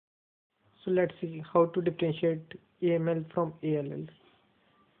So let's see how to differentiate AML from ALL,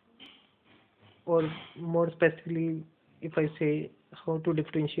 or more specifically, if I say how to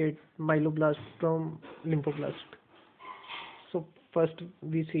differentiate myeloblast from lymphoblast. So first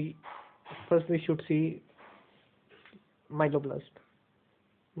we should see myeloblast.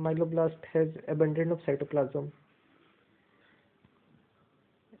 Myeloblast has abundance of cytoplasm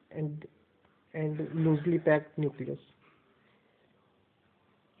and loosely packed nucleus.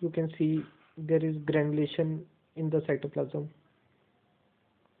 You can see there is granulation in the cytoplasm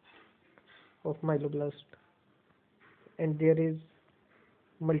of myeloblast, and there is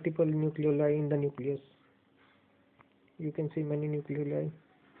multiple nucleoli in the nucleus. You can see many nucleoli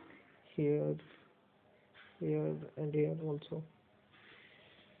here, here, and here also.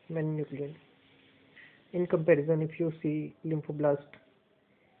 Many nuclei. In comparison, if you see lymphoblast,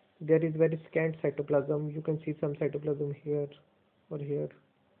 there is very scant cytoplasm. You can see some cytoplasm here or here,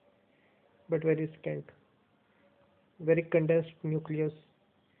 but very scant. Very condensed nucleus,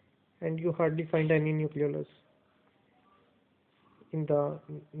 and you hardly find any nucleolus in the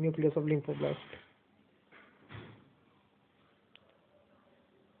nucleus of lymphoblast.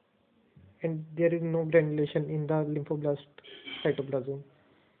 And there is no granulation in the lymphoblast cytoplasm,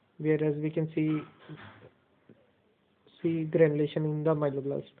 whereas we can see granulation in the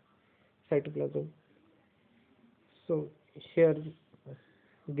myeloblast cytoplasm. So here,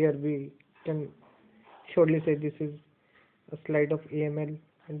 there we can surely say this is a slide of AML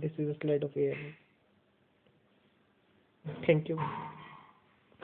and this is a slide of AML. Thank you.